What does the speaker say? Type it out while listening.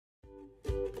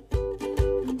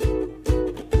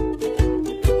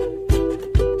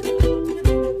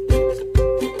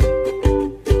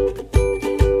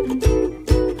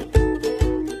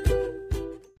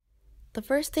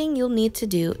first thing you'll need to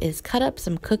do is cut up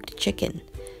some cooked chicken.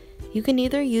 You can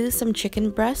either use some chicken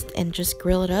breast and just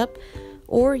grill it up,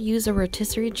 or use a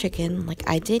rotisserie chicken like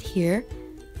I did here,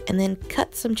 and then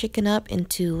cut some chicken up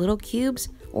into little cubes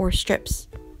or strips.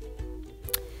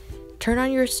 Turn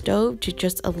on your stove to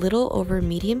just a little over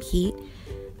medium heat,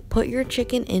 put your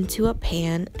chicken into a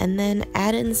pan, and then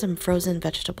add in some frozen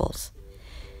vegetables.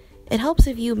 It helps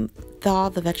if you thaw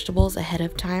the vegetables ahead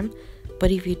of time,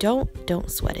 but if you don't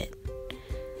sweat it.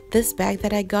 This bag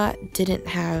that I got didn't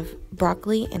have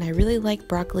broccoli, and I really like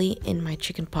broccoli in my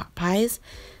chicken pot pies,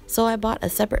 so I bought a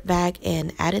separate bag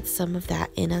and added some of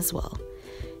that in as well.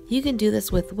 You can do this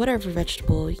with whatever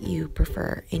vegetable you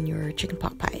prefer in your chicken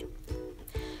pot pie.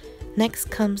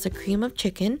 Next comes the cream of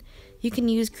chicken. You can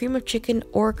use cream of chicken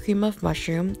or cream of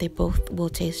mushroom. They both will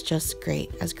taste just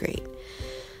great.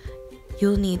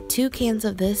 You'll need 2 cans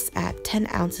of this at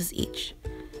 10 ounces each.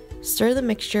 Stir the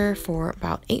mixture for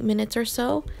about 8 minutes or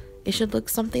so. It should look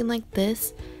something like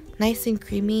this, nice and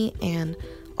creamy, and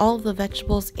all of the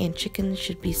vegetables and chicken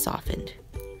should be softened.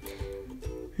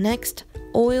 Next,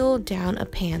 oil down a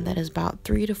pan that is about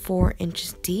 3 to 4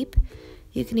 inches deep.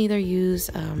 You can either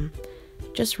use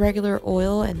just regular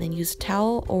oil and then use a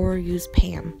towel, or use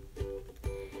Pam.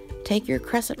 Take your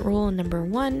crescent roll number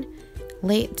 1,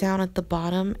 lay it down at the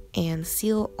bottom and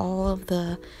seal all of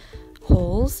the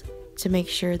holes to make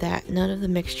sure that none of the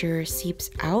mixture seeps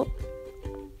out.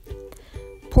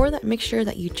 Pour that mixture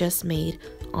that you just made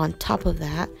on top of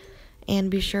that, and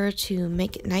be sure to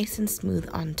make it nice and smooth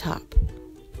on top.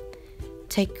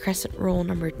 Take crescent roll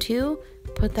number 2,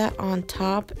 put that on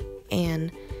top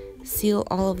and seal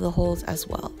all of the holes as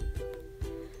well.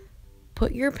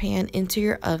 Put your pan into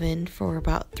your oven for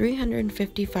about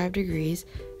 355 degrees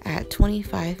at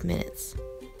 25 minutes.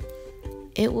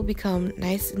 It will become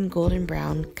nice and golden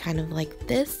brown, kind of like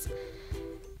this.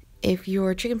 If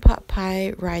your chicken pot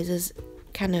pie rises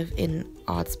kind of in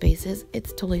odd spaces,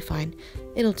 it's totally fine.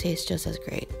 It'll taste just as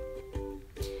great.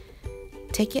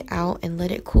 Take it out and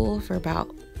let it cool for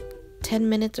about 10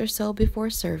 minutes or so before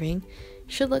serving.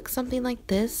 Should look something like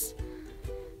this,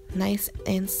 nice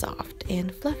and soft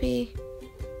and fluffy.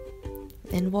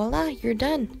 And voila, you're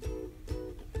done.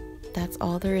 That's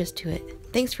all there is to it.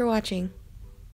 Thanks for watching.